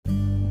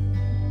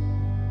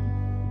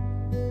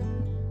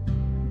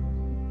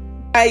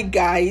Hi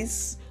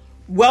guys,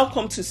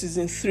 welcome to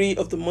season 3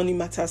 of the Money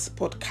Matters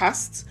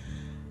podcast.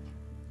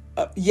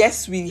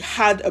 Yes, we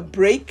had a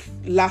break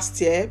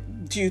last year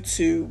due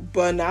to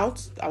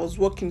burnout. I was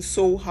working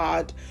so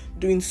hard,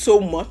 doing so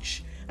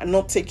much and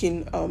not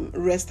taking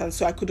rest, and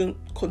so I couldn't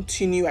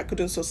continue. I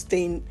couldn't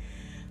sustain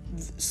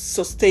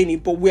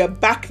it, but we're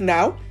back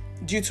now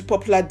due to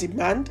popular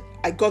demand.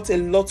 I got a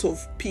lot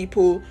of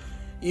people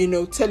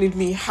telling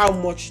me how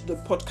much the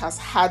podcast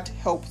had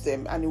helped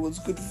them and it was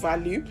good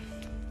value.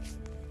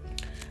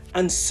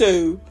 And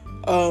so,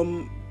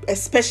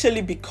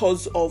 especially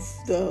because of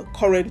the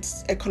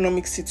current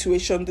economic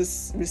situation,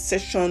 this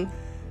recession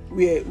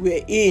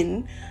we're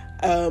in,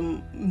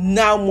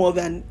 now more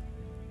than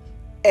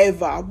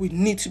ever, we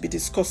need to be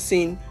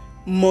discussing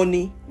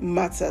money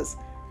matters.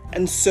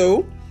 And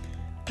so,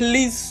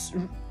 please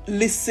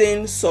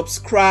listen,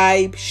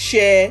 subscribe,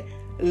 share,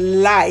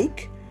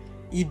 like.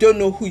 You don't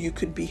know who you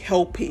could be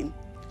helping.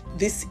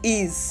 This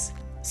is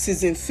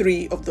season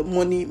 3 of the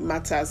Money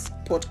Matters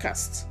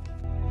podcast.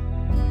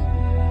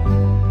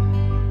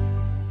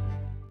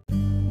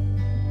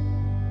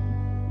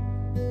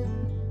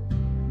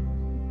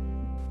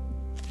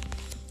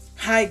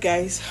 Hi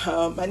guys,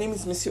 my name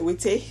is Miss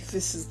Yowete.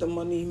 This is the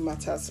Money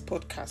Matters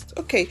podcast.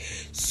 Okay,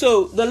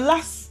 so the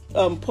last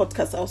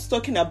podcast I was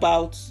talking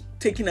about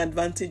taking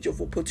advantage of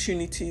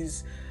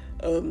opportunities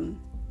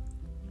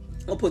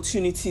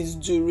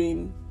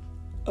during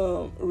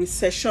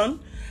recession,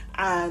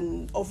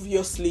 and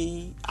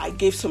obviously I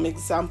gave some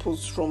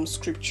examples from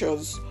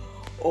scriptures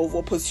of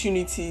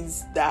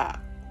opportunities that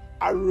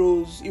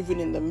arose even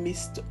in the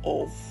midst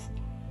of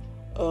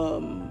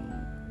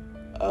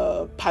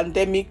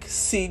pandemic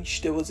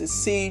siege. There was a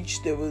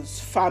siege, there was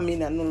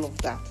famine and all of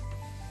that.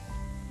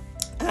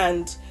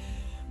 And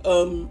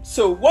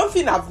so one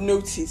thing I've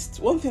noticed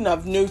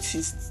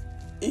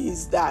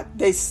is that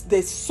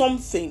there's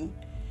something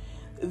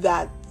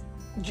that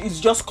is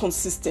just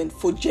consistent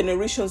for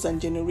generations and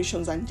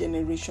generations and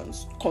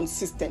generations,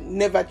 consistent,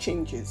 never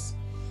changes,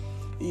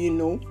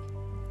 and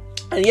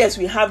yes,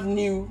 we have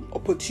new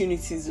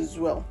opportunities as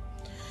well.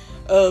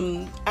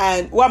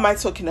 And what am I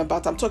talking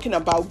about? I'm talking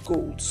about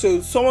gold. So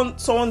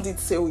someone did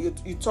say,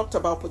 you talked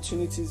about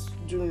opportunities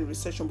during the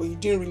recession, but you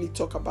didn't really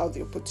talk about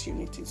the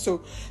opportunities.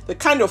 So the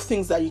kind of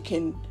things that you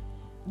can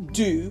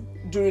do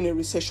during a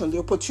recession, the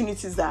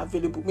opportunities that are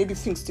available, maybe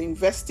things to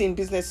invest in,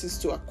 businesses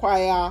to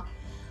acquire,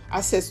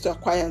 assets to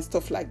acquire and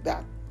stuff like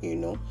that,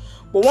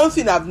 But one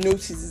thing I've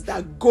noticed is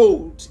that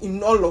gold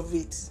in all of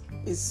it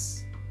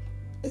is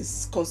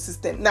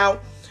consistent. Now,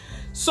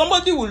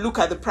 somebody will look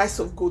at the price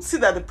of gold, see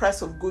that the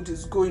price of gold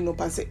is going up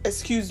and say,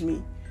 excuse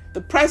me, the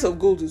price of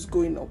gold is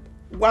going up.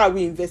 Why are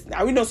we investing?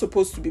 Are we not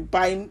supposed to be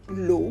buying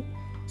low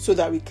so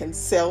that we can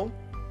sell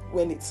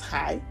when it's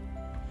high?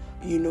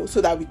 So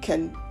that we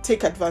can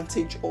take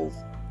advantage of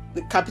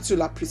the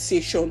capital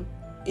appreciation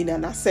in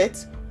an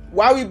asset?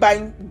 Why are we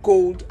buying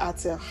gold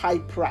at a high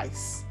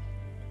price?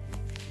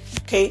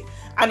 Okay,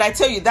 and I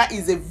tell you, that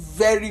is a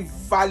very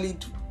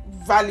valid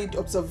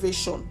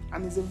observation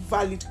and is a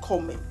valid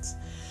comment.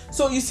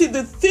 So you see,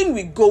 the thing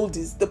with gold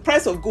is the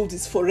price of gold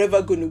is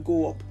forever going to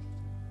go up.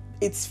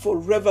 It's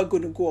forever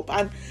going to go up.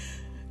 And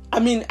I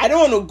mean, I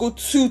don't want to go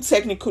too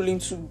technical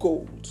into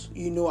gold.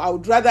 I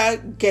would rather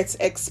get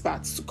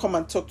experts to come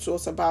and talk to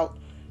us about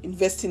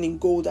investing in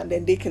gold, and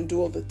then they can do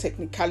all the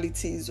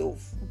technicalities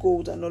of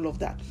gold and all of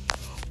that.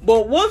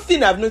 But one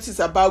thing I've noticed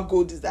about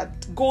gold is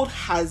that gold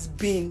has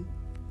been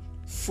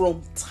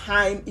from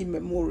time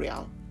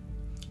immemorial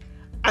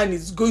and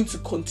is going to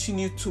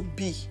continue to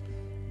be.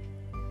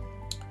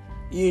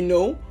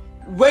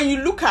 When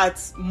you look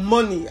at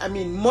money, I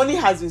mean, money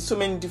has been so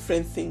many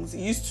different things. It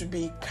used to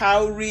be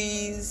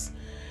cowries,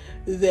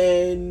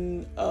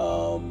 then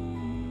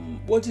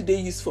what did they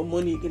use for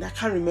money again? I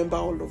can't remember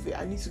all of it.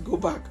 I need to go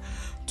back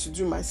to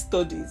do my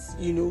studies,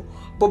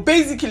 But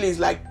basically, it's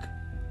like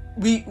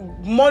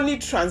money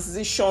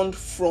transitioned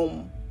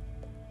from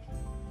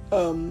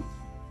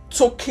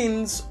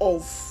tokens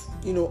of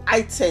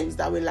items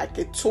that were like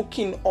a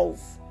token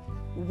of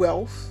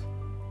wealth,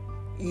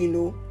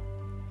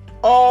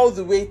 all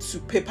the way to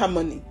paper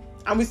money.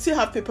 And we still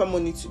have paper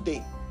money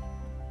today,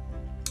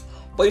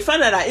 but you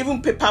find out that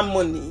even paper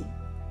money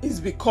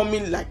is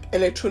becoming like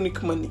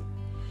electronic money.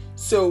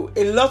 So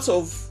a lot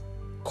of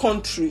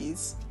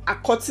countries are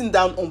cutting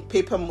down on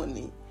paper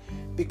money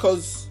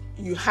because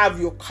you have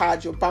your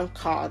card, your bank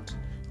card,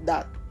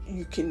 that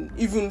you can,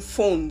 even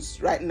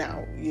phones right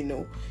now,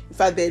 In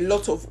fact, there are a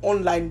lot of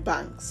online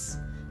banks.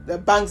 The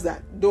banks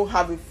that don't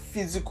have a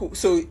physical,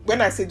 so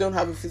when I say don't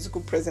have a physical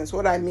presence,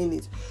 what I mean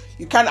is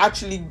you can't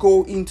actually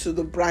go into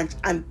the branch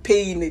and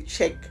pay in a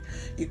check.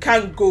 You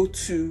can't go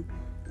to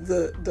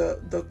the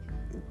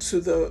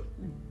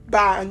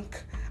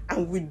bank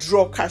and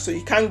withdraw cash. So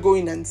you can't go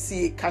in and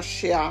see a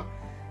cashier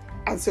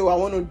and say, I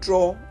want to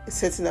draw a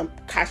certain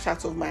cash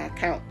out of my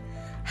account.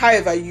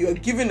 However, you are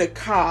given a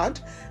card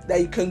that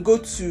you can go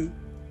to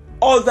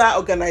other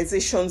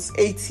organizations'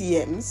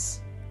 ATMs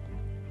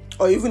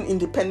or even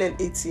independent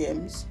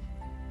ATMs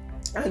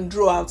and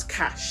draw out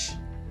cash.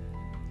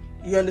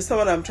 You understand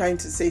what I'm trying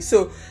to say?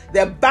 So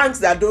there are banks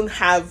that don't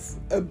have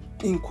a,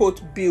 in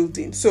quote,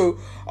 building. So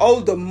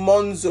all the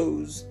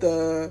Monzos,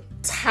 the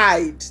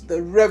Tide, the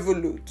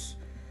Revolut,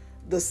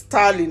 the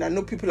Starling, I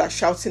know people are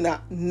shouting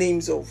at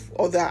names of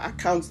other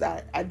accounts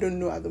that I don't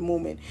know at the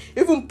moment.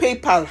 Even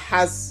PayPal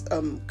has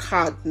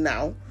card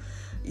now.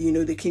 You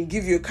know, they can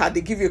give you a card,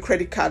 they give you a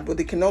credit card, but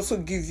they can also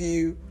give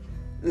you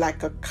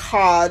like a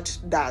card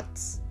that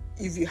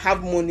if you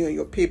have money on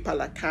your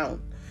PayPal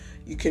account,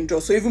 you can draw.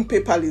 So even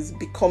PayPal is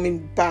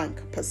becoming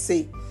bank per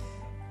se,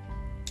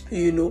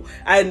 you know,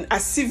 and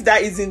as if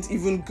that isn't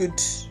even good,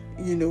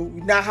 you know,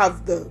 we now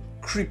have the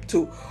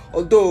crypto.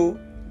 Although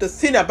the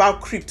thing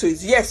about crypto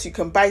is, yes, you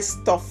can buy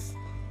stuff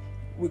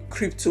with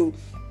crypto,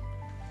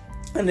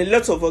 and a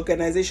lot of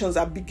organizations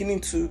are beginning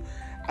to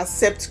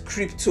accept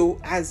crypto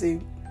as a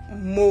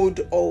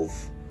mode of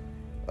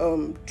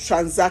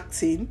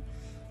transacting,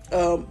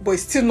 but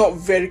it's still not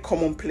very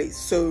commonplace.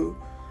 So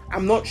I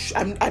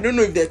don't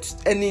know if there's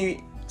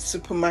any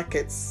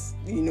supermarkets,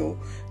 you know,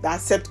 that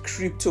accept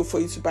crypto for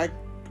you to buy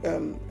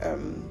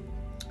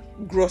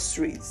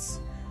groceries.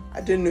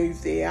 I don't know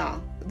if they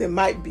are. There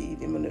might be.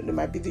 There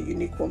might be the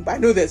unique one. But I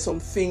know there's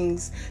some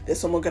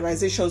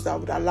organizations that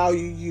would allow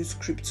you use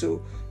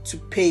crypto to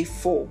pay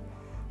for,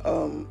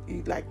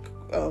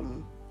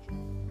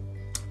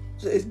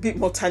 it's a bit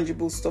more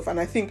tangible stuff. And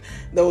I think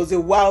there was a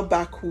while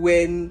back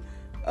when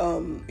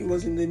it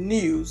was in the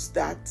news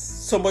that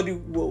somebody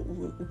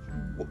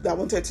that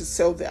wanted to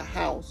sell their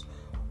house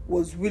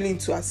was willing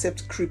to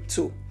accept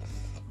crypto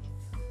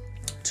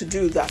to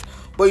do that.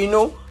 But you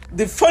know,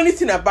 the funny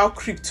thing about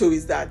crypto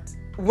is that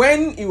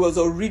when it was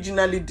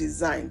originally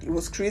designed, it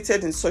was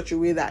created in such a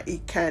way that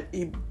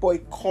it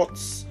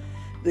boycotts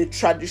the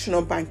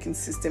traditional banking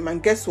system.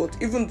 And guess what?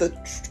 Even the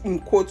in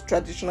quote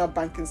traditional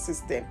banking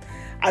system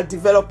are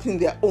developing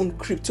their own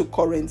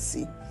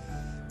cryptocurrency.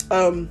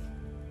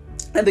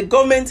 And the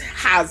government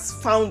has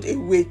found a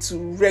way to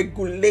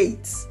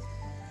regulate.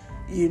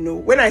 You know,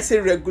 when I say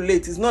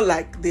regulate, it's not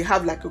like they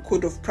have like a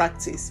code of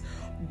practice,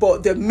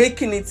 but they're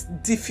making it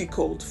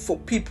difficult for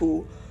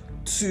people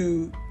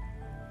to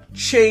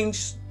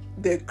change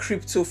their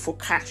crypto for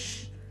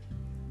cash.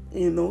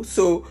 You know,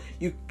 so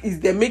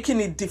they're making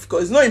it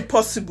difficult. It's not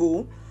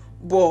impossible,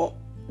 but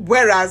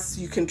whereas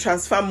you can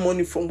transfer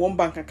money from one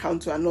bank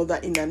account to another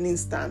in an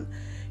instant,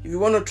 if you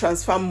want to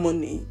transfer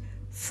money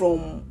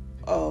from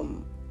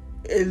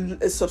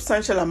a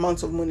substantial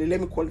amount of money,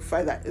 let me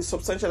qualify that, a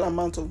substantial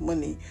amount of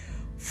money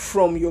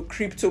from your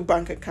crypto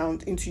bank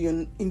account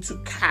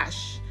into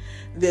cash,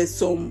 there's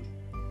some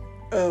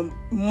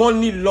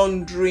money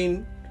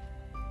laundering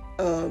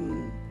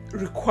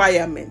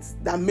requirements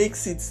that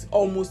makes it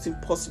almost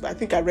impossible. I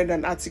think I read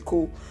an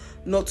article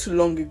not too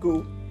long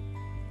ago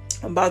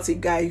about a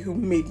guy who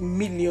made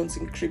millions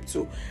in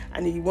crypto,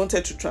 and he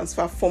wanted to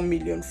transfer 4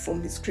 million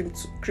from his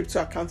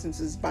crypto account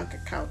into his bank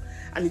account,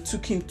 and it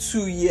took him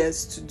 2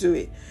 years to do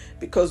it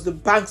because the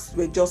banks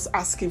were just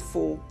asking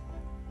for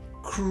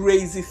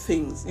crazy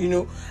things. You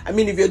know, I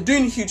mean, if you're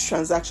doing huge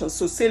transactions,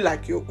 so say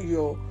like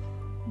you're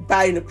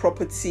buying a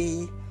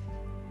property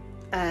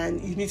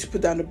and you need to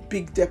put down a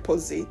big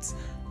deposit,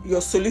 your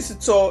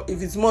solicitor,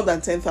 if it's more than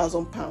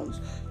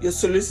 £10,000, your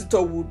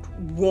solicitor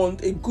would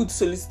want, a good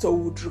solicitor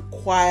would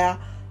require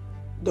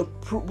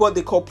what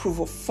they call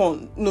proof of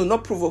fund. No,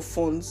 not proof of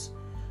funds,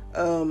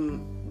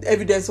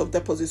 evidence of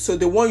deposit. So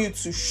they want you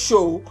to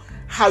show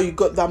how you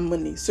got that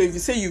money. So if you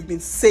say you've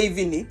been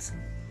saving it,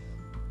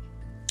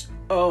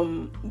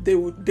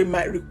 they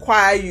might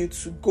require you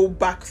to go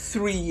back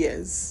 3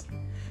 years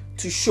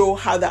to show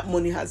how that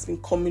money has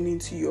been coming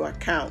into your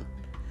account.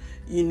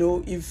 You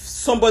know, if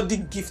somebody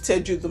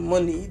gifted you the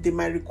money, they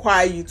might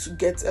require you to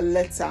get a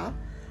letter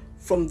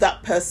from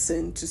that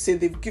person to say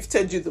they've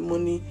gifted you the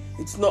money.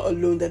 It's not a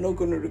loan. They're not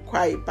going to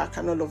require it back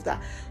and all of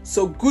that.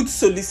 So good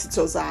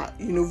solicitors are,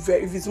 you know,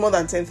 if it's more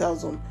than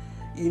 10,000,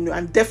 you know,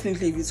 and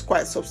definitely if it's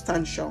quite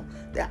substantial,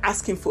 they're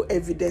asking for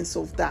evidence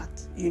of that,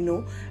 you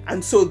know.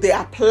 And so they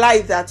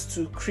apply that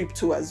to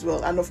crypto as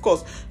well. And of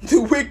course,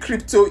 the way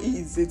crypto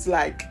is, it's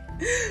like,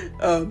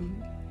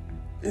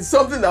 it's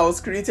something that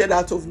was created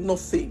out of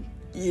nothing.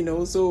 You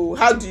know, so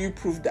how do you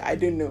prove that? I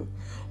don't know.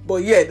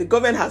 But yeah, the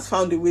government has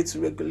found a way to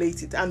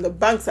regulate it, and the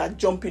banks are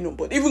jumping on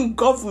board. Even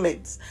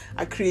governments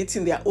are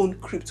creating their own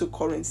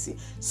cryptocurrency.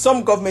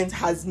 Some government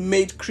has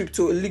made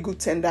crypto a legal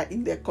tender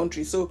in their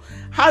country. So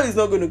how it's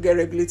not going to get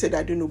regulated,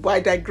 I don't know. But I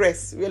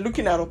digress. We're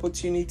looking at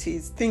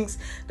opportunities, things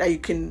that you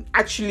can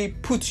actually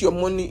put your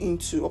money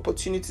into,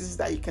 opportunities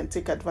that you can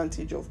take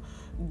advantage of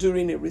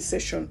during a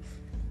recession.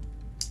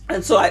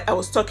 And so I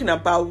was talking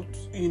about,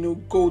 you know,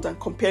 gold and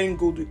comparing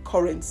gold with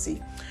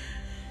currency.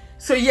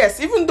 So yes,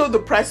 even though the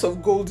price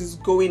of gold is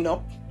going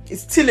up,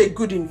 it's still a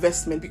good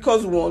investment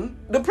because one,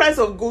 the price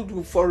of gold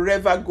will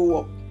forever go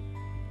up.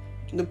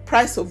 The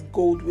price of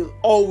gold will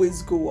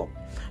always go up.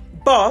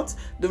 But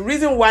the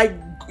reason why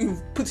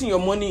putting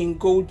your money in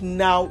gold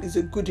now is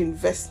a good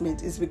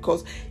investment is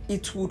because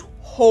it would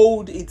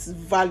hold its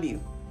value.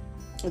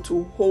 It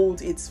will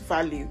hold its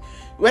value.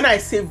 When I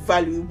say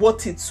value,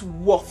 what it's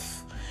worth.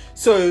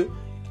 So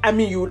I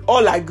mean, you would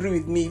all agree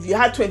with me, if you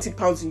had 20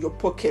 pounds in your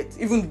pocket,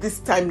 even this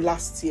time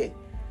last year,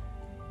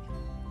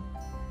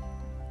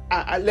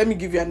 let me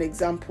give you an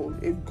example,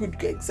 a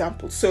good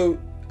example. So,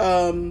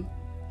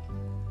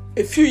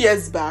 a few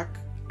years back,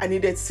 I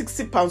needed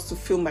 60 pounds to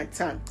fill my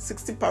tank,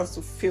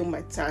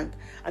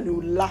 and it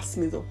would last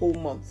me the whole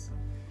month.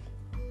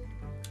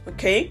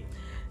 Okay?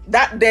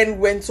 That then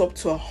went up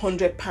to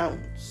 100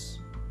 pounds.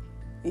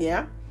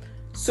 Yeah?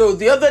 So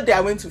the other day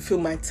I went to fill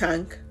my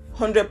tank,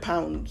 100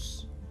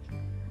 pounds.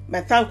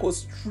 My tank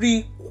was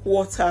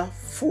 3/4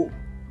 full.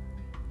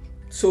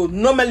 So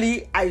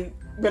normally,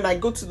 when I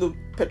go to the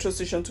petrol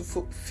station to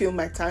fill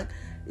my tank,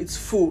 it's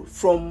full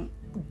from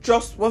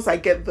just once I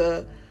get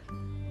the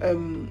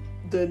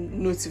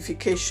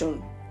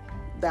notification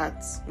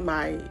that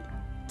my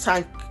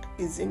tank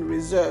is in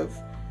reserve.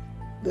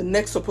 The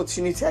next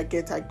opportunity I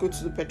get, I go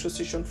to the petrol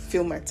station,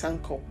 fill my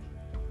tank up.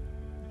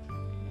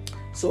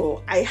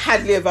 So I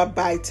hardly ever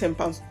buy 10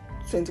 pounds,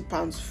 20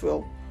 pounds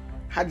fuel.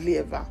 Hardly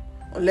ever.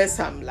 Unless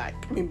I'm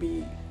like,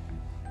 maybe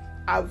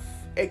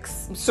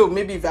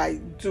maybe if I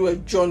do a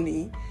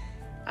journey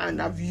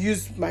and I've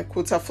used my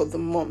quota for the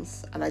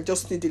month and I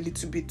just need a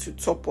little bit to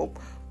top up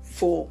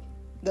for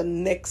the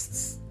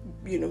next,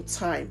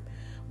 time.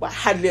 But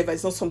hardly ever.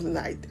 It's not something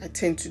that I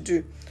tend to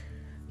do.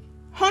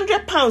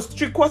 100 pounds,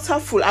 3/4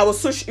 full. I was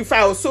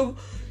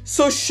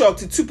so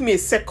shocked. It took me a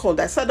second.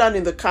 I sat down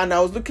in the car and I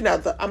was looking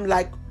at I'm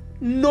like,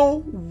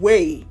 no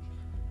way.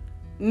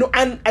 No,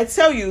 and I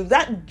tell you,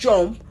 that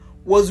jump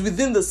was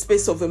within the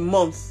space of a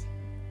month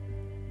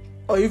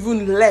or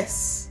even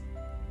less.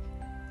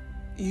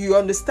 You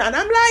understand?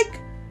 I'm like,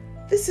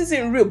 this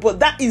isn't real, but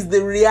that is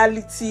the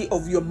reality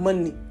of your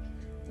money.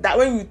 That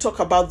when we talk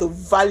about the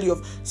value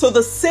of, so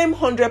the same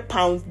 100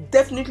 pounds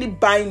definitely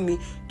buying me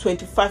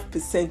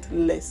 25%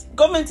 less.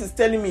 Government is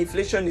telling me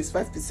inflation is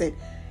 5%.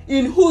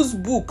 In whose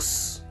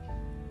books?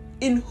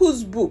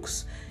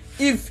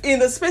 If in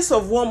the space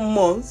of 1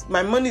 month,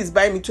 my money is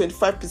buying me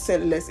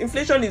 25% less,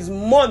 inflation is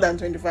more than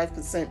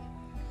 25%.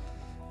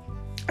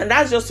 And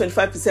that's just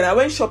 25%. I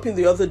went shopping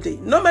the other day.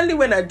 Normally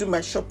when I do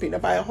my shopping,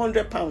 about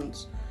 100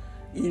 pounds,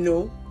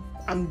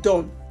 I'm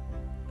done.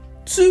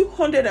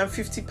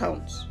 250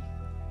 pounds.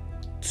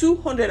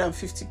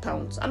 250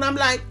 pounds. And I'm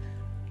like,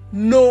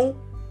 no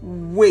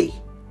way.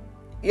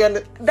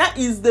 That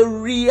is the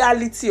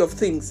reality of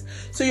things.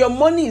 So your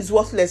money is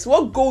worthless.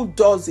 What gold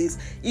does is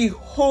it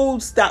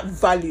holds that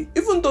value.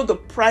 Even though the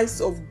price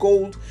of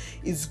gold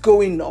is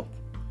going up,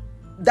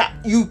 that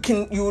you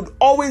would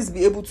always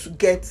be able to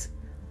get,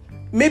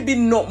 maybe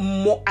not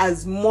more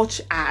as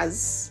much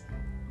as,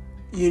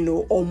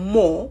 or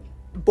more,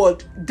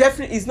 but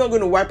definitely it's not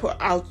going to wipe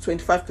out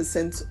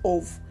 25%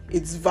 of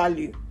its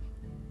value.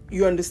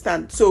 You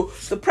understand? So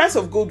the price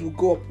of gold will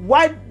go up.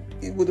 Why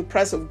would the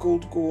price of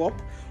gold go up?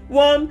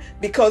 One,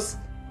 because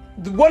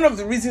one of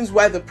the reasons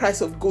why the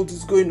price of gold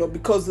is going up,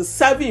 because the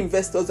savvy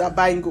investors are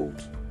buying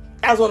gold.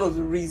 That's one of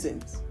the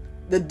reasons.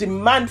 The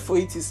demand for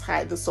it is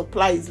high. The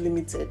supply is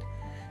limited.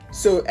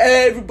 So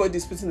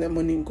everybody's putting their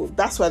money in gold.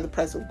 That's why the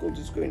price of gold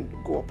is going to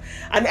go up.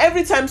 And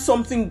every time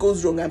something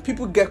goes wrong and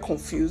people get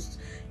confused,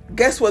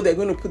 guess what they're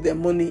going to put their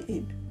money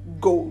in?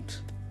 Gold.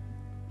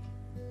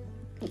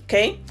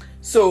 Okay?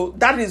 So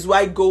that is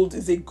why gold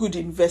is a good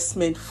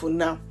investment for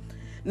now.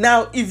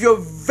 Now, if you're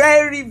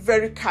very,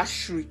 very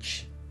cash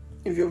rich,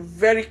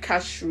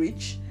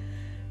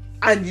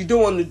 and you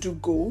don't want to do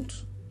gold,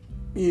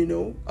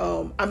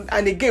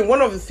 and again,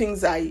 one of the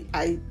things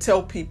I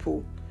tell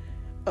people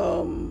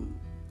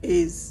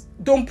is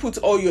don't put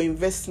all your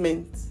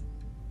investments,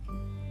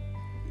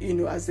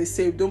 as they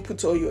say, don't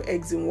put all your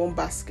eggs in one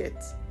basket,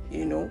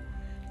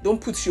 don't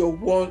put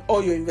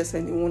all your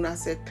investment in one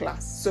asset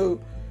class.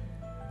 So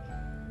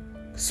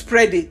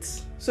spread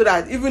it so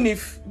that even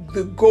if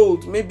the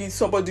gold, maybe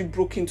somebody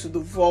broke into the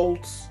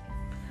vault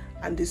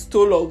and they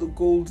stole all the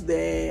gold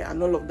there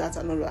and all of that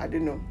and all, I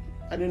don't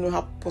know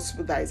how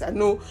possible that is. I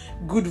know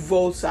good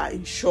vaults are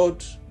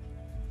insured,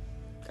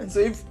 and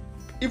so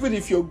even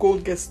if your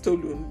gold gets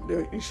stolen,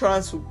 the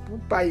insurance will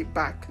buy it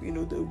back.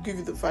 They'll give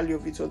you the value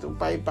of it, or they'll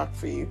buy it back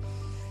for you.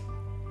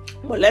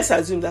 But let's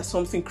assume that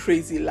something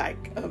crazy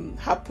like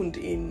happened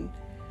in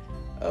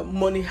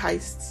Money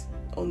Heist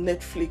on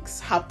Netflix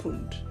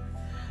happened.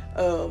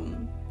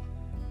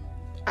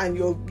 And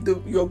your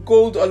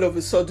gold all of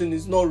a sudden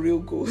is not real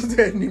gold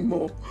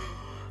anymore.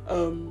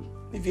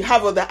 If you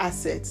have other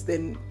assets,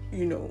 then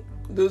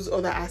those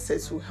other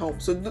assets will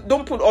help. So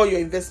don't put all your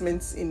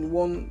investments in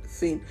one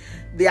thing.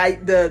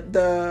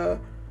 The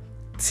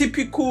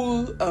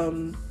typical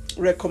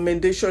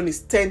recommendation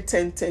is 10,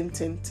 10, 10,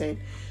 10, 10.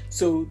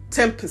 So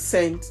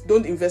 10%,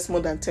 don't invest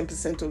more than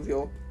 10% of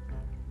your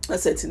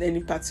assets in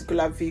any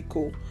particular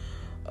vehicle.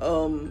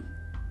 And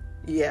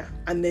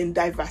then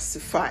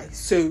diversify.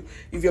 So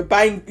if you're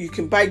buying, you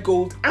can buy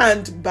gold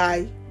and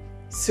buy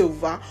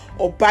silver,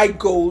 or buy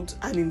gold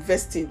and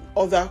invest in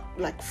other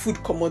like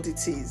food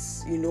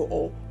commodities,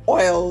 or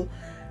oil,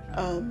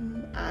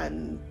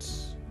 and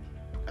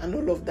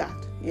all of that.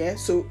 Yeah.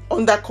 So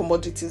under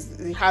commodities,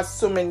 it has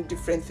so many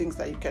different things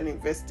that you can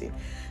invest in.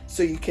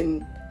 So you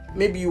can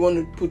maybe you want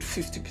to put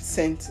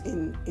 50%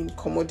 in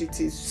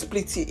commodities,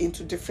 split it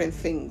into different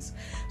things.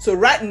 So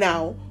right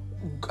now,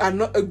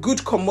 a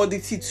good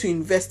commodity to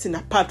invest in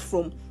apart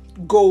from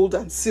gold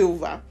and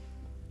silver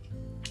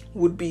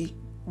would be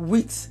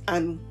wheat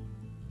and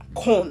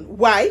corn.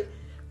 Why?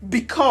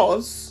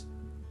 Because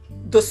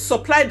the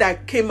supply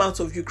that came out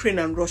of Ukraine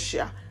and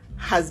Russia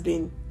has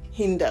been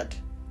hindered.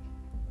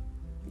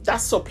 That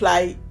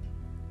supply,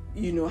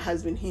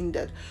 has been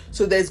hindered.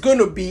 So there's going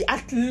to be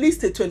at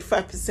least a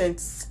 25%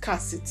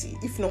 scarcity,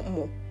 if not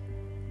more,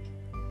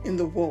 in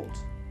the world,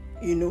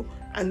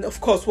 And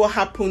of course, what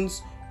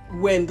happens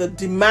when the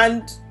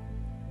demand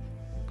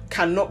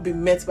cannot be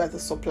met by the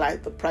supply,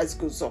 the price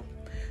goes up.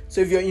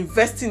 So if you're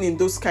investing in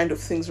those kind of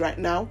things right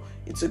now,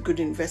 it's a good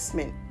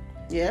investment.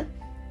 Yeah.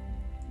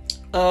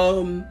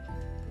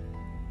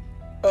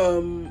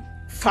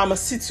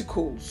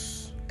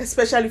 Pharmaceuticals,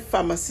 especially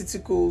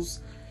pharmaceuticals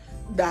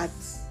that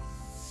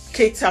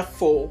cater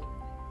for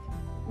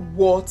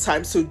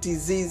wartime, so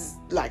disease,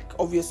 like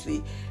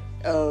obviously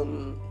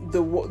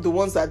the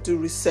ones that do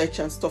research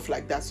and stuff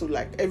like that. So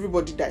like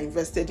everybody that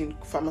invested in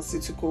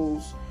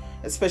pharmaceuticals,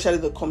 especially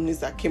the companies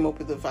that came up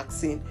with the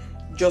vaccine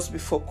just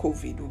before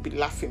COVID, will be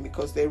laughing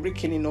because they're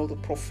raking in all the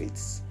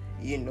profits,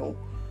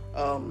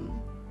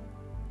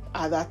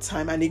 at that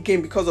time. And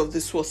again, because of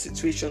this war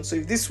situation. So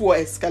if this war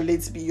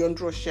escalates beyond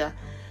Russia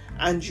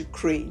and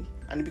Ukraine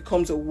and it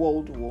becomes a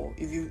world war,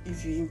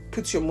 if you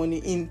put your money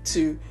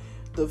into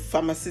the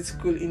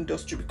pharmaceutical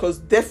industry, because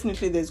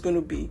definitely there's going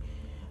to be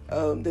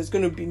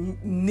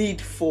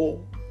need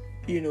for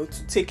to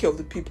take care of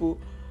the people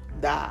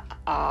that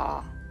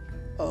are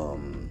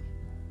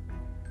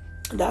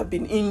that have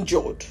been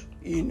injured,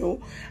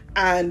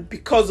 and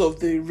because of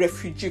the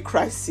refugee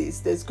crisis,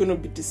 there's going to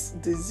be this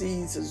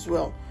disease as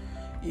well,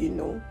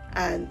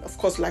 and of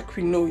course, like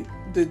we know,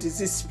 the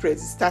disease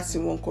spreads. It starts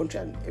in one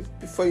country and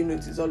before you know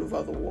it is all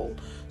over the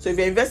world. So if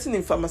you're investing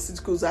in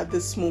pharmaceuticals at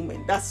this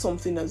moment, that's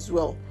something as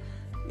well,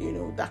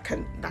 that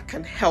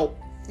can help,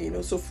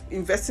 so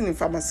investing in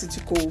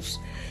pharmaceuticals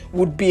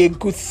would be a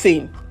good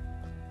thing,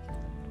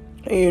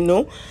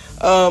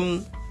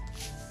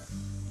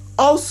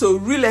 also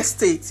real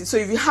estate. So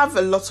if you have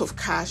a lot of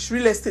cash,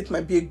 real estate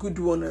might be a good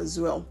one as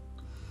well.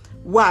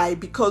 Why?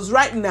 Because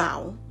right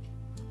now,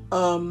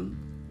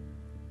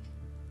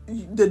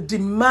 the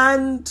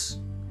demand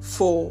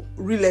for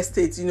real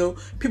estate,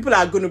 people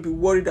are going to be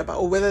worried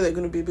about whether they're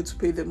going to be able to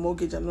pay their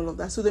mortgage and all of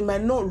that. So they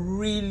might not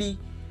really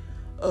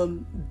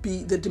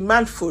be the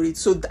demand for it.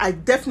 So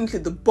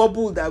the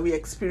bubble that we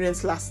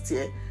experienced last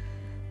year,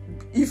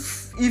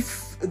 if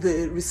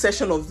the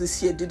recession of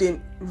this year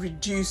didn't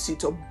reduce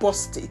it or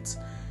bust it,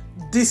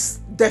 this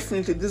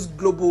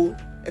global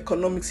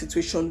economic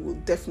situation will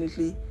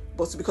definitely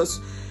bust it, because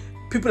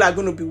people are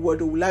going to be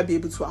worried, will I be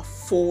able to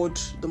afford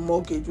the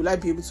mortgage? Will I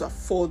be able to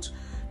afford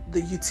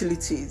the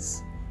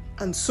utilities?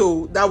 And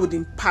so that would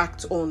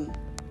impact on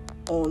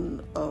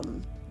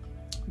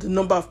the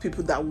number of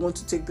people that want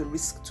to take the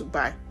risk to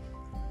buy.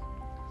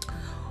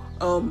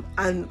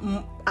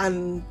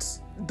 And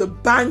the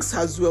banks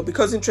as well,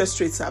 because interest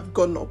rates have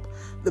gone up,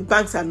 the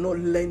banks are not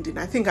lending.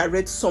 I think I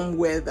read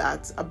somewhere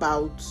that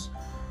about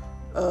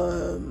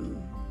over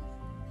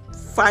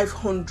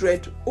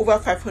 500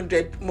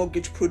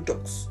 mortgage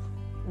products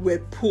were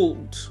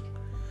pulled,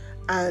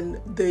 and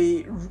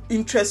the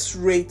interest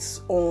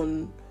rates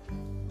on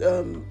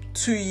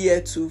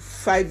 2-year to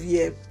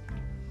 5-year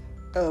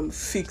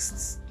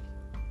fixed,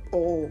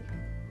 or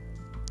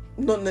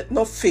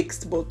not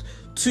fixed, but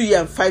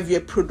 2-year and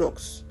 5-year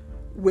products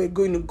were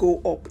going to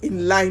go up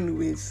in line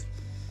with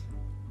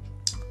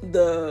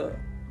the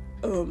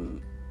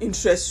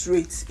interest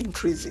rate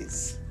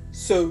increases.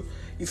 So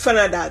you find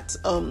out that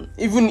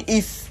even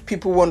if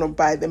people want to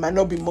buy, there might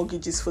not be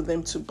mortgages for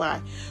them to buy.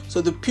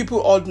 So the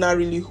people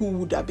ordinarily who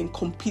would have been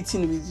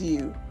competing with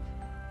you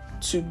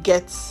to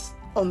get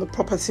on the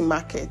property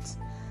market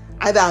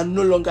either are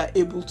no longer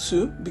able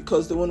to,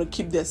 because they want to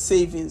keep their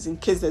savings in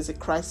case there's a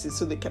crisis,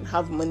 so they can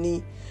have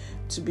money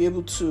to be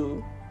able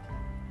to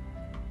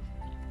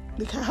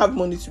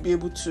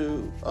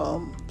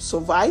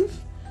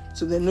survive.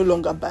 So they're no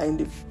longer buying,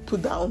 they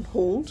put that on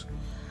hold.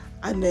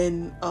 And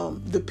then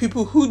the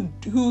people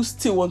who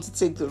still want to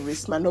take the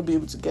risk might not be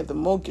able to get the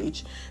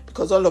mortgage,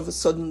 because all of a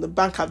sudden the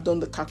bank have done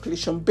the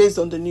calculation based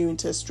on the new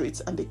interest rates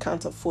and they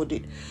can't afford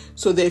it.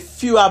 So there are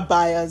fewer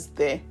buyers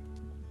there.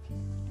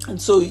 And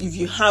so if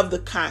you have the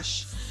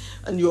cash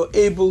and you're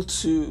able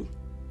to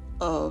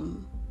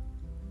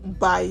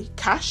buy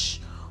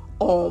cash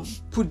or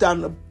put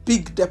down a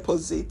big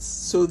deposit,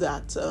 so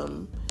that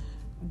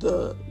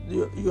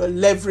you're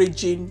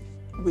leveraging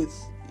with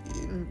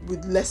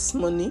less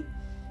money,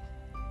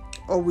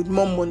 or with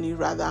more money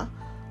rather,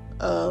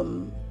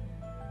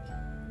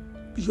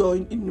 you're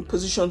in a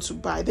position to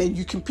buy, then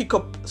you can pick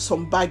up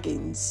some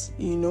bargains,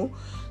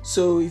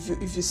 So if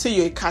you say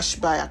you're a cash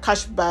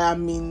buyer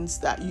means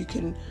that you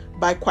can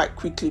buy quite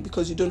quickly,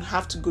 because you don't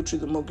have to go through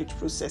the mortgage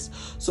process.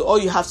 So all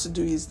you have to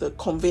do is the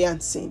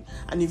conveyancing,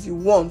 and if you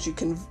want, you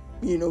can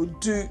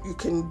you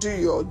can do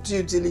your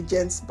due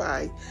diligence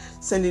by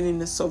sending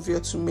in a surveyor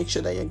to make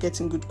sure that you're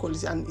getting good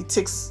quality, and it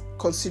takes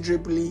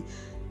considerably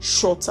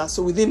shorter.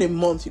 So within a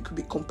month you could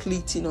be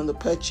completing on the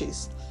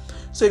purchase.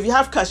 So if you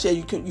have cash here,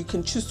 you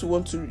can choose to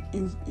want to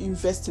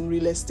invest in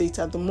real estate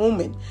at the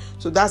moment.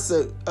 So that's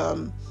a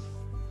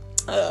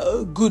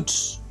good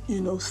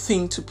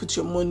thing to put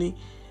your money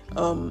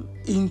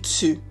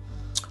into.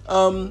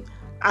 And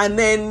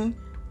then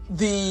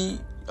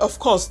of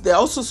course, there are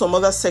also some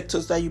other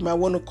sectors that you might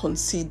want to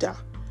consider,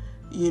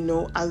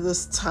 at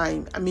this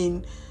time. I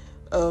mean,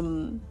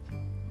 the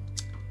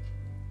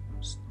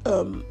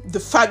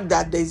fact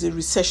that there's a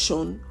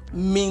recession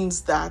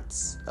means that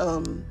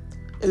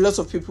a lot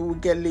of people will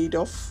get laid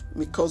off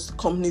because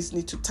companies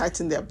need to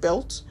tighten their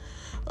belt.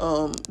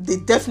 They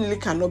definitely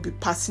cannot be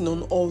passing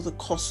on all the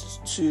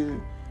costs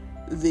to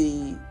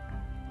the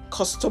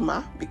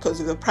customer, because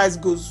if the price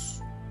goes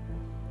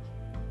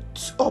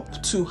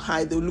up too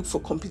high, they'll look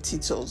for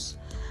competitors,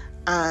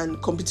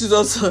 and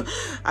competitors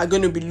are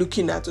going to be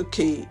looking at,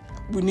 okay,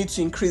 we need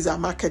to increase our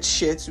market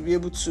share to be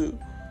able to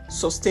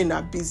sustain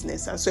our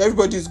business, and so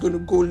everybody is going to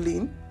go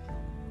lean,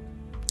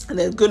 and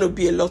there's going to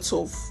be a lot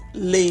of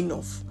laying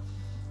off,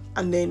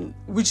 and then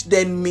which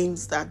then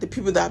means that the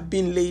people that have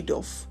been laid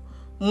off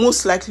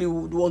most likely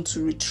would want to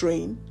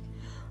retrain,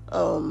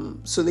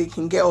 so they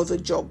can get other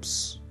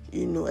jobs,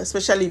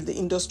 especially if the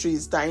industry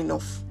is dying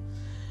off.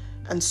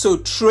 And so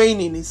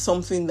training is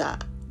something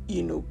that,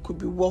 could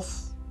be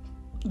worth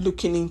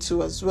looking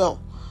into as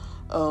well.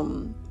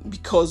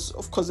 Because,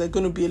 of course, there are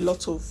going to be a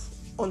lot of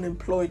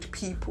unemployed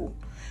people,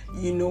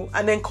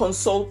 and then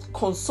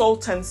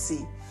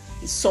consultancy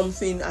is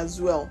something as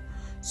well.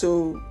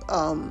 So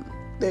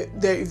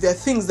if there are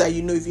things that,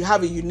 if you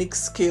have a unique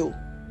skill,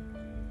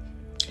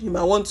 you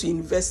might want to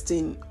invest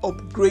in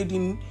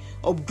upgrading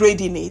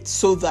it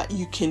so that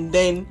you can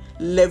then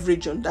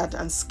leverage on that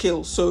and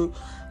scale. So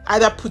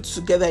either put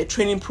together a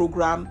training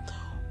program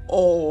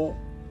or,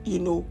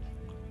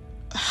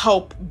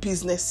 help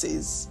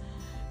businesses,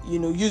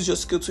 use your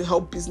skill to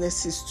help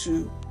businesses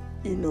to,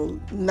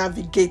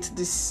 navigate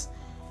this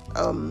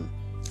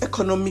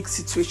economic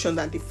situation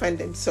that they find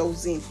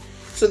themselves in.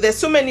 So there's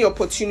so many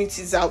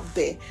opportunities out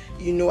there,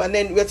 and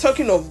then we're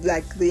talking of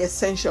like the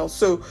essentials.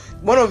 So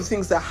one of the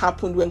things that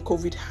happened when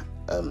COVID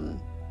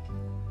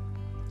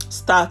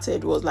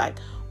started was like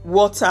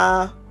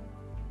water,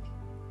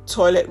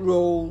 toilet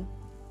roll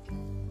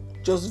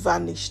just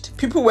vanished.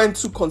 People weren't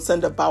too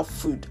concerned about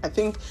food. I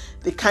think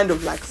they kind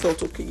of like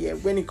thought, okay, yeah,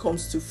 when it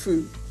comes to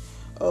food,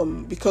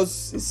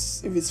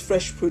 because if it's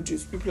fresh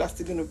produce, people are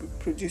still going to be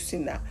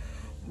producing that.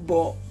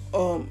 But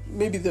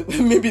maybe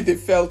they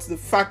felt the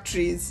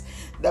factories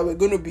that were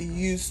going to be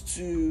used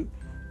to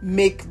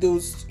make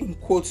those, in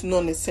quotes,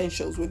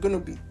 non-essentials were going to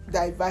be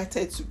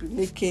diverted to be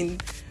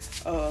making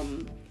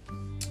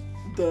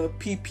the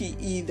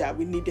PPE that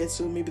we needed.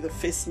 So maybe the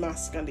face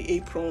mask and the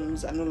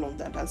aprons and all of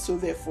that. And so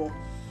therefore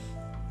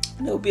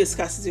there will be a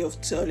scarcity of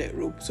toilet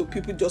roll. So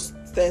people just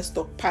started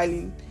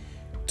stockpiling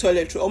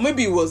toilet roll. Or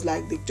maybe it was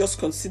like they just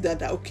considered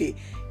that, okay,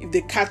 if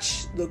they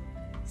catch the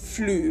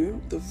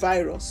flu, the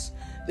virus,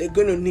 they're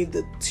going to need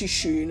the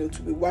tissue,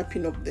 to be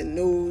wiping up their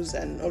nose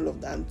and all of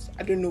that.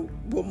 I don't know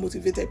what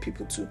motivated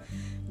people to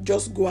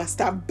just go and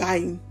start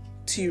buying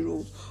tea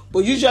rolls.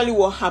 But usually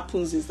what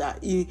happens is that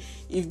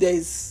if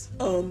there's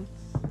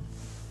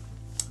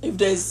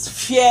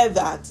fear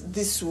that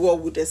this war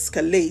would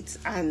escalate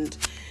and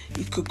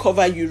it could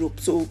cover Europe,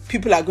 so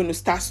people are going to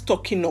start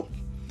stocking up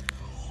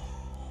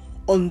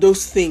on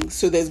those things.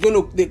 So they're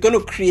going to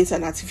create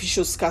an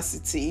artificial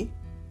scarcity.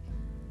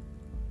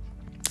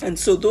 And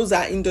so those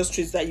are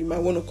industries that you might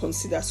want to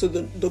consider. So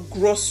the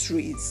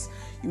groceries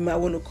you might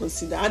want to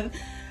consider. And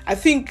I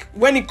think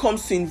when it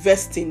comes to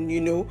investing,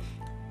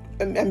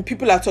 and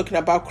people are talking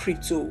about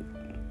crypto,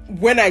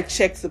 when I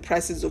checked the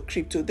prices of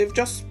crypto, they've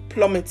just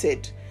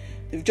plummeted.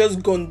 They've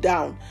just gone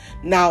down.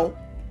 Now,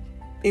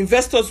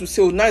 investors will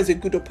say, now is a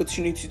good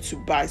opportunity to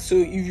buy. So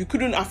if you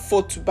couldn't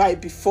afford to buy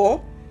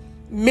before,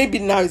 maybe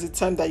now is the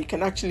time that you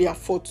can actually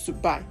afford to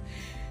buy.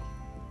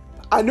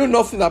 I know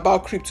nothing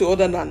about crypto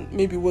other than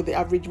maybe what the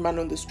average man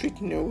on the street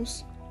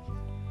knows.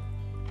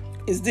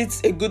 Is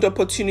this a good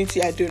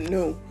opportunity? I don't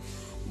know.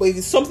 But if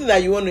it's something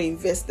that you want to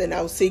invest in,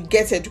 I would say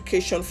get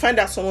education. Find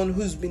out someone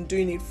who's been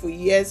doing it for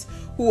years,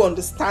 who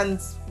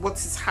understands what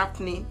is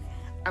happening,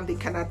 and they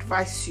can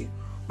advise you.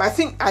 But I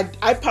think,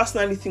 I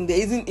personally think there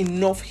isn't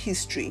enough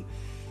history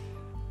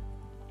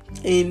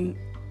in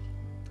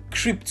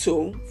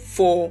crypto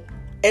for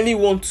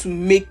anyone to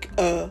make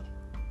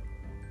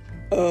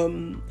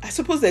I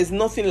suppose there's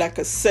nothing like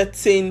a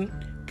certain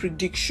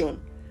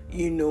prediction,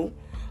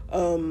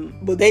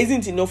 but there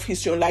isn't enough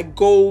history on like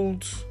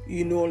gold,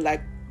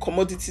 like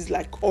commodities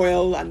like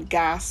oil and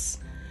gas.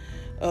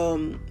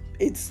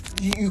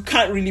 You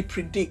can't really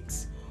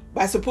predict.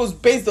 But I suppose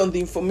based on the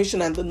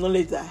information and the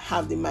knowledge that I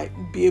have, they might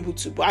be able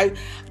to. But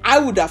I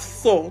would have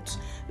thought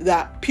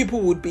that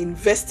people would be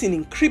investing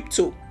in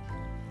crypto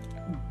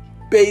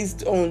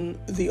based on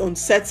the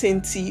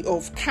uncertainty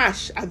of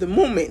cash at the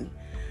moment.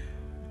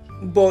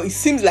 But it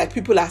seems like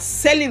people are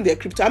selling their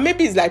crypto, and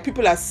maybe it's like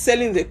people are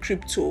selling their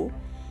crypto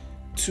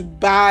to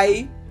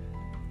buy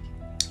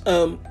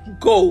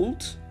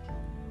gold,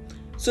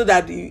 so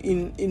that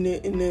in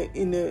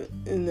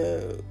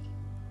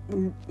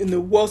a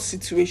world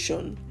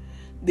situation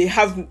they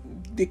have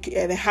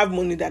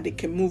money that they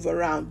can move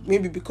around.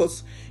 Maybe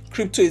because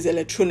crypto is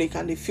electronic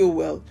and they feel,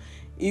 well,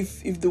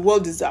 if the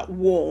world is at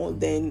war,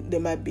 then there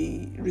might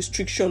be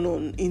restriction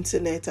on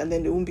internet and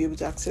then they won't be able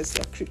to access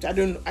their crypto.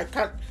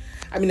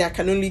 I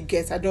can only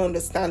guess. I don't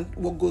understand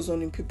what goes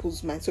on in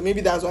people's minds. So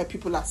maybe that's why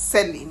people are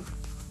selling,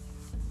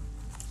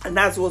 and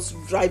that's what's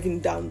driving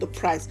down the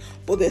price.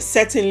 But they're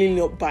certainly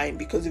not buying,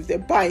 because if they're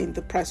buying,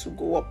 the price will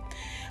go up.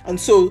 And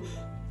so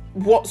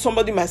what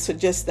somebody might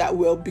suggest that,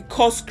 well,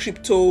 because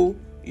crypto,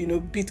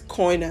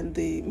 Bitcoin and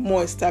the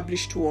more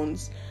established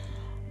ones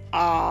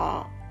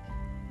are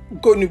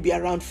going to be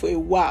around for a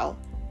while,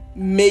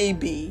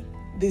 maybe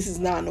this is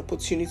now an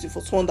opportunity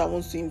for someone that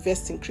wants to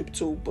invest in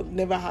crypto but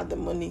never had the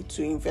money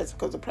to invest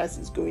because the price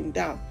is going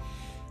down.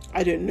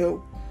 I don't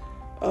know.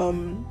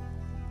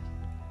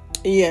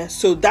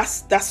 So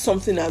that's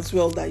something as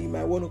well that you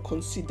might want to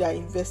consider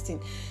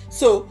investing.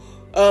 So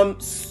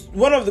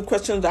one of the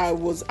questions that I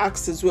was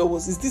asked as well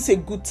was, is this a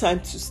good time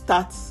to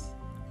start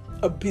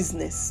a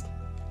business?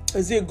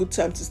 Is it a good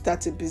time to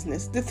start a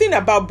business? The thing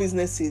about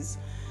business is,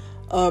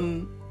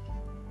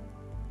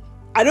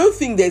 I don't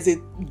think there's a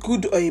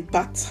good or a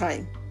bad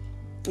time,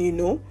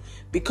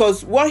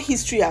 because what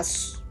history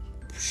has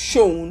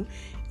shown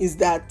is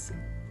that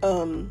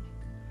the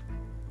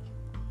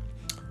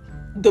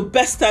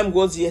best time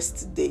was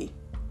yesterday.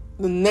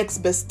 The next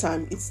best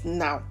time is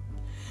now.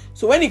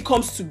 So when it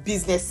comes to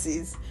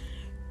businesses,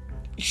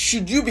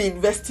 should you be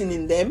investing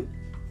in them?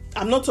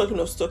 I'm not talking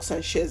of stocks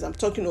and shares. I'm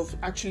talking of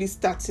actually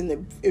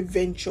starting a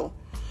venture.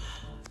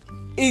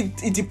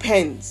 It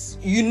depends.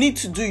 You need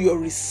to do your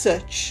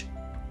research.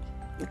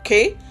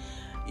 Okay?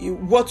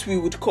 What we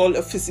would call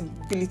a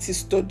feasibility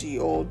study,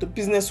 or the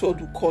business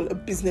world would call a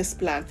business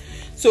plan.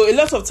 So a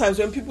lot of times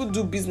when people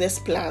do business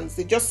plans,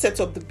 they just set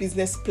up the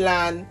business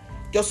plan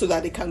just so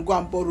that they can go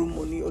and borrow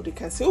money, or they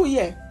can say, oh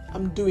yeah,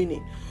 I'm doing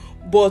it.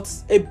 But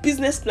a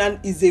business plan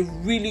is a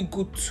really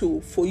good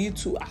tool for you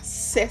to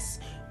assess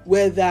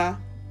whether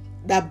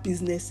that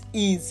business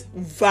is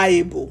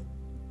viable.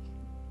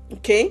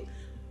 Okay?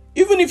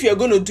 Even if you're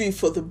going to do it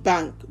for the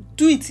bank,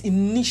 do it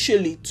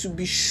initially to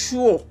be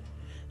sure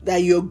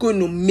that you're going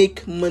to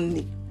make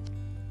money,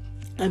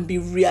 and be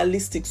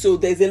realistic. So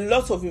there's a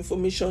lot of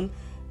information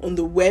on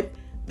the web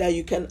that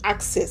you can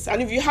access. And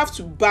if you have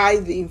to buy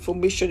the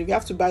information, if you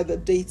have to buy the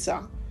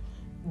data,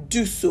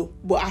 do so,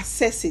 but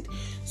assess it.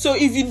 So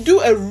if you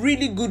do a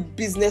really good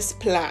business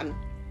plan,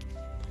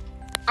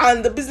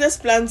 and the business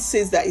plan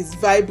says that it's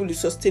viable,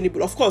 it's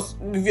sustainable, of course,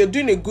 if you're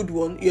doing a good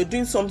one, you're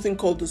doing something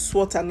called the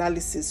SWOT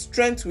analysis: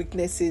 strengths,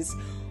 weaknesses,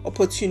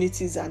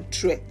 opportunities, and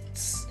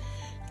threats.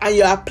 And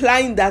you're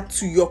applying that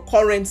to your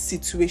current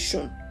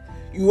situation.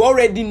 You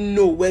already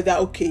know whether,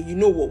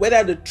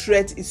 whether the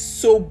threat is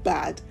so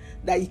bad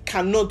that it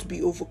cannot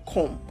be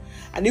overcome.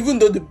 And even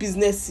though the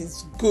business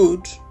is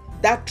good,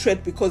 that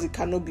threat, because it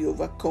cannot be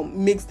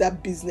overcome, makes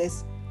that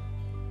business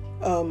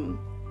not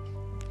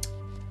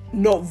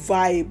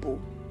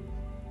viable.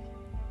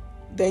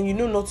 Then you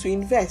know not to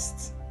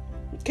invest.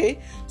 Okay?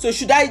 So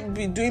should I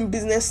be doing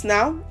business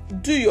now?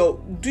 Do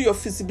your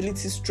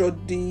feasibility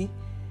study,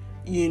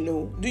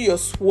 do your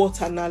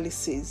SWOT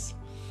analysis.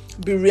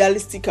 Be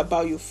realistic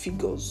about your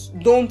figures.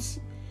 Don't,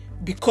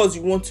 because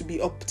you want to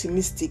be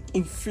optimistic,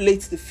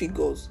 inflate the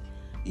figures,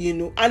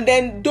 and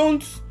then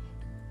don't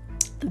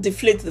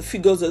deflate the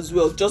figures as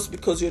well just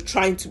because you're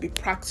trying to be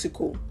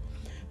practical.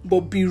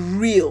 But be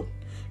real.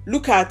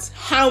 Look at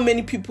how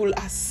many people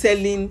are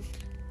selling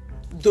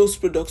those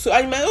products. So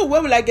I might,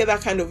 where will I get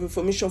that kind of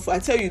information for? I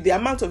tell you, the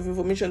amount of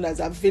information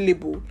that's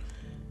available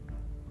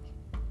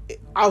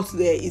out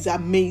there is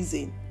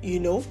amazing,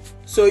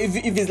 So if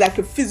it's like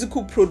a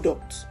physical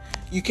product,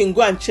 you can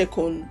go and check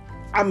on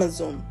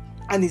Amazon,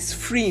 and it's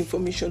free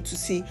information to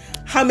see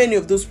how many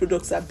of those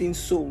products are being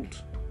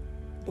sold.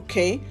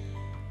 Okay?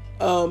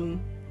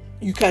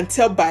 You can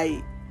tell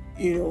by,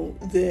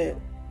 the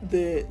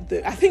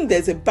I think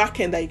there's a back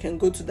end that you can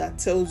go to that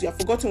tells you, I've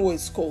forgotten what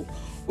it's called,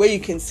 where you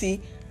can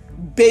see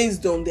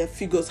based on their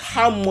figures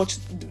how much,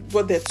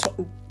 what their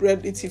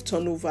relative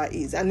turnover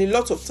is. And a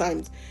lot of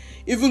times,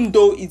 even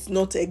though it's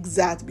not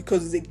exact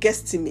because it's a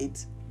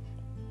guesstimate,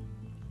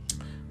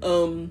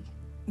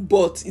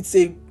 but it's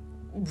a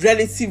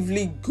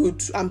relatively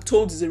good, I'm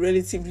told it's a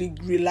relatively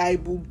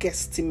reliable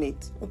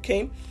guesstimate.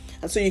 Okay?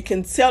 And so you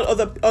can tell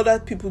other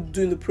people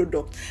doing the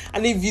product.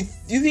 And if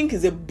you think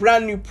it's a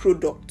brand new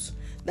product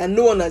that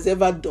no one has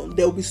ever done,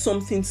 there will be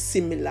something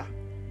similar.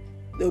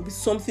 There will be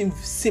something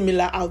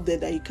similar out there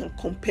that you can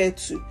compare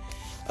to.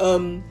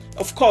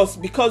 Of course,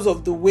 because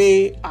of the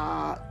way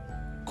our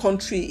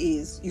country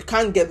is, you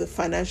can't get the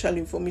financial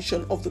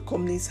information of the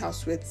company's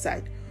house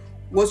website.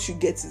 What you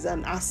get is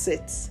an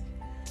asset.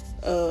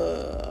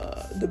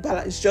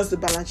 It's just the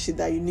balance sheet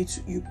that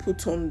you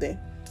put on there.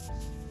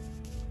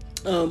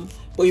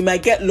 But you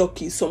might get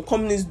lucky. Some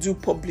companies do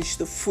publish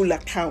the full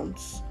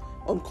accounts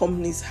on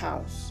Companies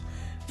House,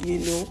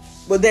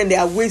 but then there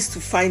are ways to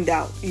find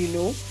out,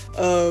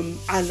 and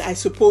I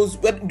suppose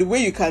the way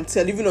you can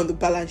tell, even on the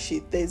balance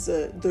sheet, there's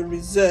the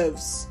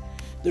reserves.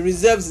 The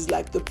reserves is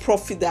like the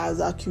profit that has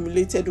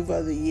accumulated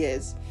over the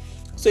years.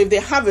 So if they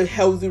have a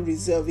healthy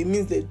reserve, it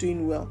means they're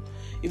doing well.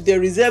 If their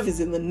reserve is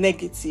in the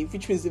negative,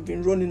 which means they've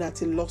been running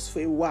at a loss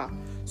for a while.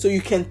 So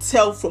you can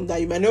tell from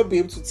that. You might not be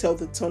able to tell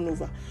the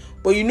turnover,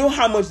 but you know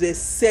how much they're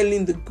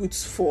selling the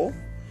goods for.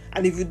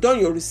 And if you've done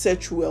your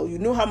research well, you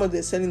know how much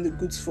they're selling the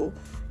goods for.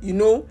 You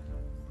know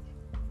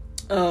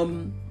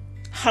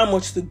how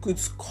much the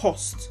goods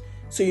cost.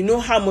 So you know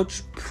how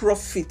much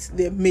profit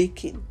they're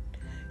making.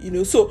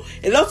 So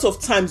a lot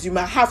of times you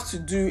might have to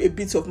do a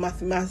bit of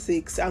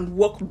mathematics and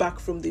work back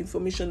from the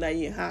information that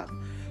you have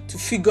to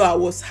figure out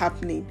what's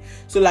happening.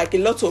 So like a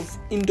lot of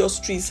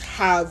industries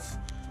have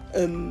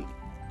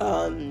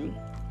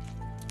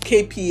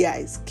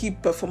KPIs, key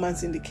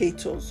performance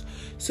indicators.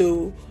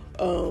 So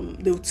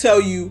they'll tell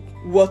you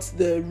what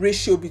the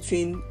ratio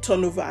between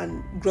turnover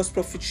and gross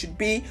profit should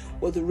be,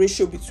 what the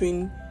ratio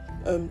between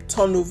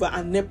turnover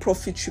and net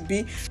profit should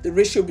be, the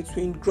ratio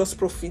between gross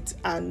profit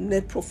and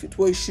net profit,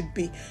 what it should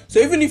be. So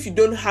even if you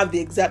don't have the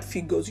exact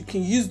figures, you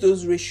can use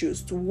those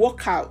ratios to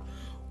work out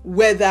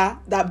whether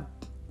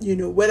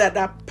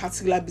that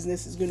particular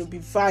business is going to be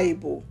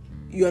viable.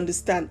 You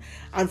understand?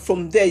 And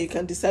from there you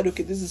can decide,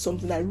 okay, this is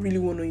something I really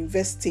want to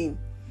invest in.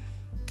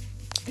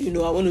 I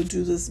want to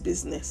do this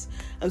business.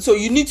 And so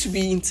you need to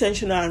be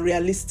intentional and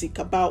realistic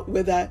about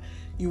whether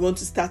you want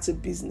to start a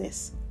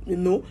business.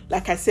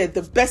 Like I said,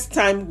 the best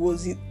time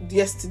was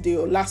yesterday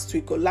or last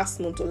week or last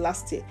month or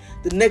last year.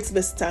 The next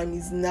best time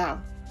is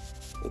now.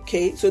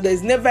 Okay, so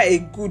there's never a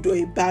good or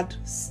a bad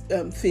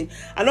thing.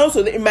 And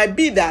also it might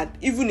be that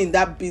even in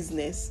that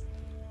business,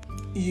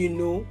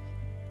 you're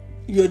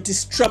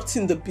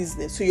disrupting the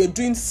business. So you're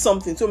doing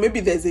something. So maybe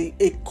there's a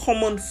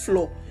common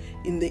flaw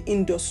in the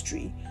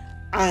industry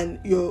and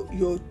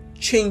you're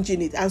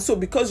changing it. And so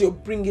because you're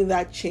bringing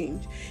that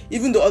change,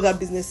 even though other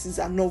businesses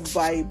are not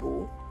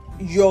viable,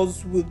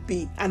 yours would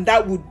be. And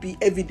that would be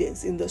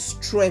evidence in the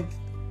strength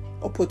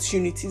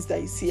opportunities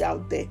that you see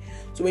out there.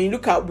 So when you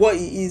look at what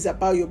it is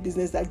about your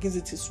business that gives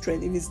it its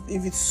strength,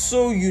 if it's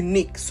so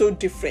unique, so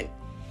different,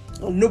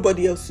 or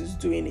nobody else is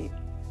doing it,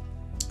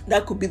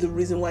 that could be the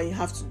reason why you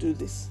have to do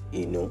this.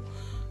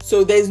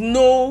 So there's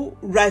no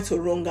right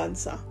or wrong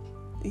answer.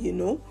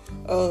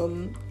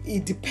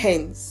 It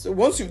depends. So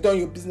once you've done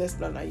your business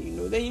plan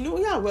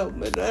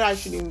and I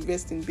should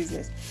invest in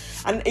business.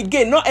 And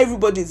again, not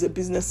everybody is a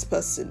business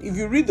person. If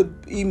you read the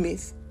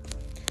E-Myth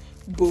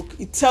book,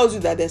 it tells you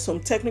that there's some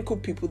technical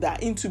people that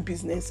are into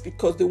business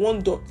because they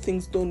want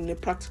things done in a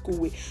practical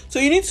way. So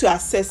you need to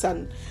assess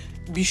and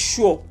be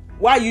sure,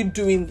 why are you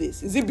doing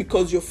this? Is it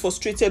because you're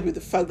frustrated with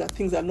the fact that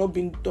things are not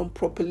being done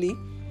properly,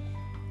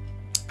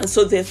 and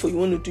so therefore you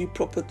want to do it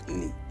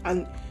properly?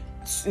 And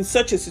in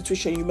such a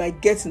situation, you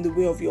might get in the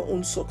way of your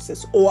own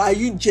success. Or are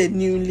you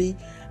genuinely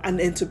an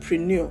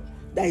entrepreneur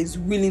that is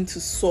willing to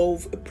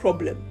solve a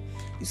problem?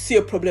 You see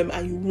a problem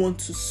and you want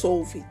to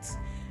solve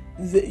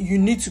it. You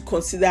need to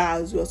consider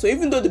as well. So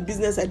even though the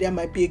business idea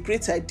might be a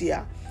great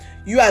idea,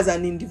 you as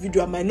an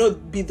individual might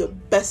not be the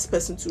best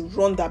person to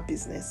run that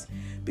business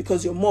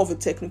because you're more of a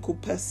technical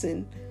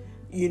person,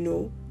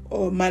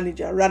 or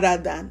manager rather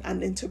than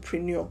an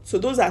entrepreneur. So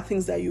those are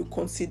things that you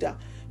consider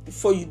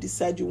before you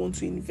decide you want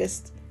to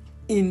invest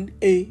in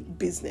a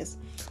business.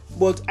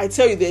 But I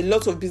tell you, there are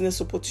lots of business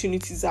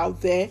opportunities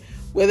out there,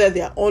 whether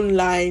they're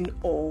online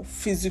or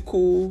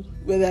physical,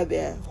 whether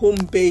they're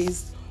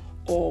home-based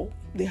or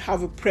they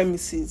have a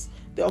premises.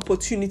 The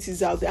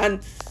opportunities out there.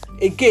 And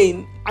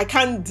again, I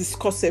can't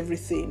discuss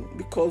everything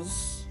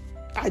because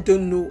I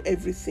don't know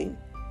everything.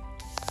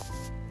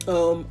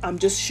 I'm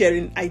just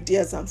sharing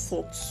ideas and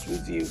thoughts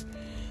with you.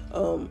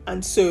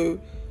 And so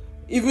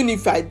even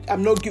if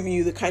I'm not giving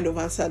you the kind of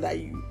answer that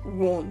you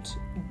want,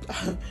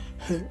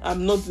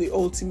 I'm not the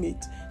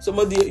ultimate.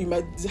 Somebody, you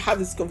might have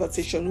this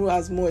conversation who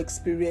has more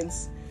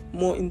experience,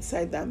 more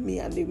insight than me,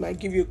 and they might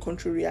give you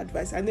contrary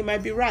advice, and they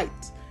might be right.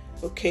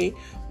 Okay,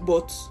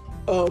 but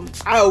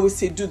I always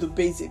say do the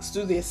basics,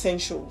 do the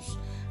essentials,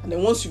 and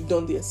then once you've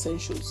done the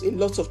essentials, a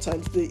lot of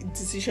times the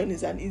decision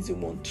is an easy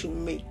one to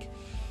make.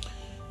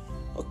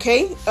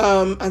 Okay,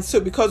 and so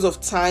because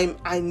of time,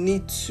 I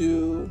need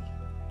to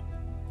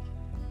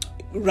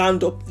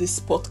round up this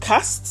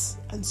podcast.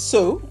 And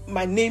so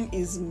my name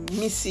is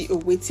Missy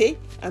Owete,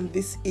 and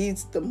this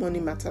is the Money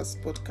Matters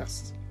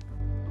podcast.